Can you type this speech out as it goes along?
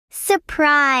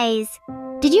Surprise!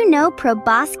 Did you know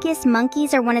proboscis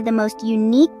monkeys are one of the most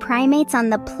unique primates on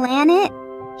the planet?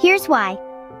 Here's why.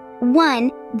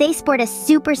 1. They sport a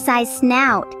supersized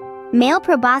snout. Male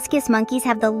proboscis monkeys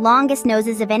have the longest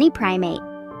noses of any primate.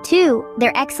 2.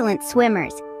 They're excellent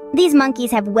swimmers. These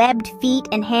monkeys have webbed feet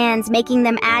and hands, making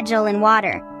them agile in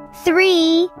water.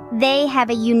 3. They have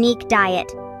a unique diet.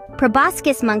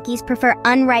 Proboscis monkeys prefer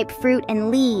unripe fruit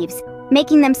and leaves,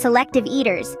 making them selective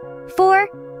eaters. 4.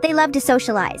 They love to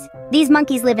socialize. These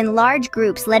monkeys live in large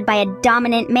groups led by a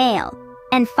dominant male.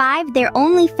 And 5. They're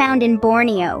only found in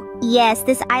Borneo. Yes,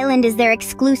 this island is their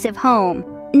exclusive home.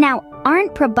 Now,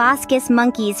 aren't proboscis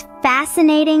monkeys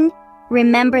fascinating?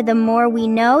 Remember, the more we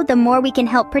know, the more we can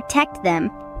help protect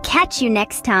them. Catch you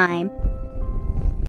next time.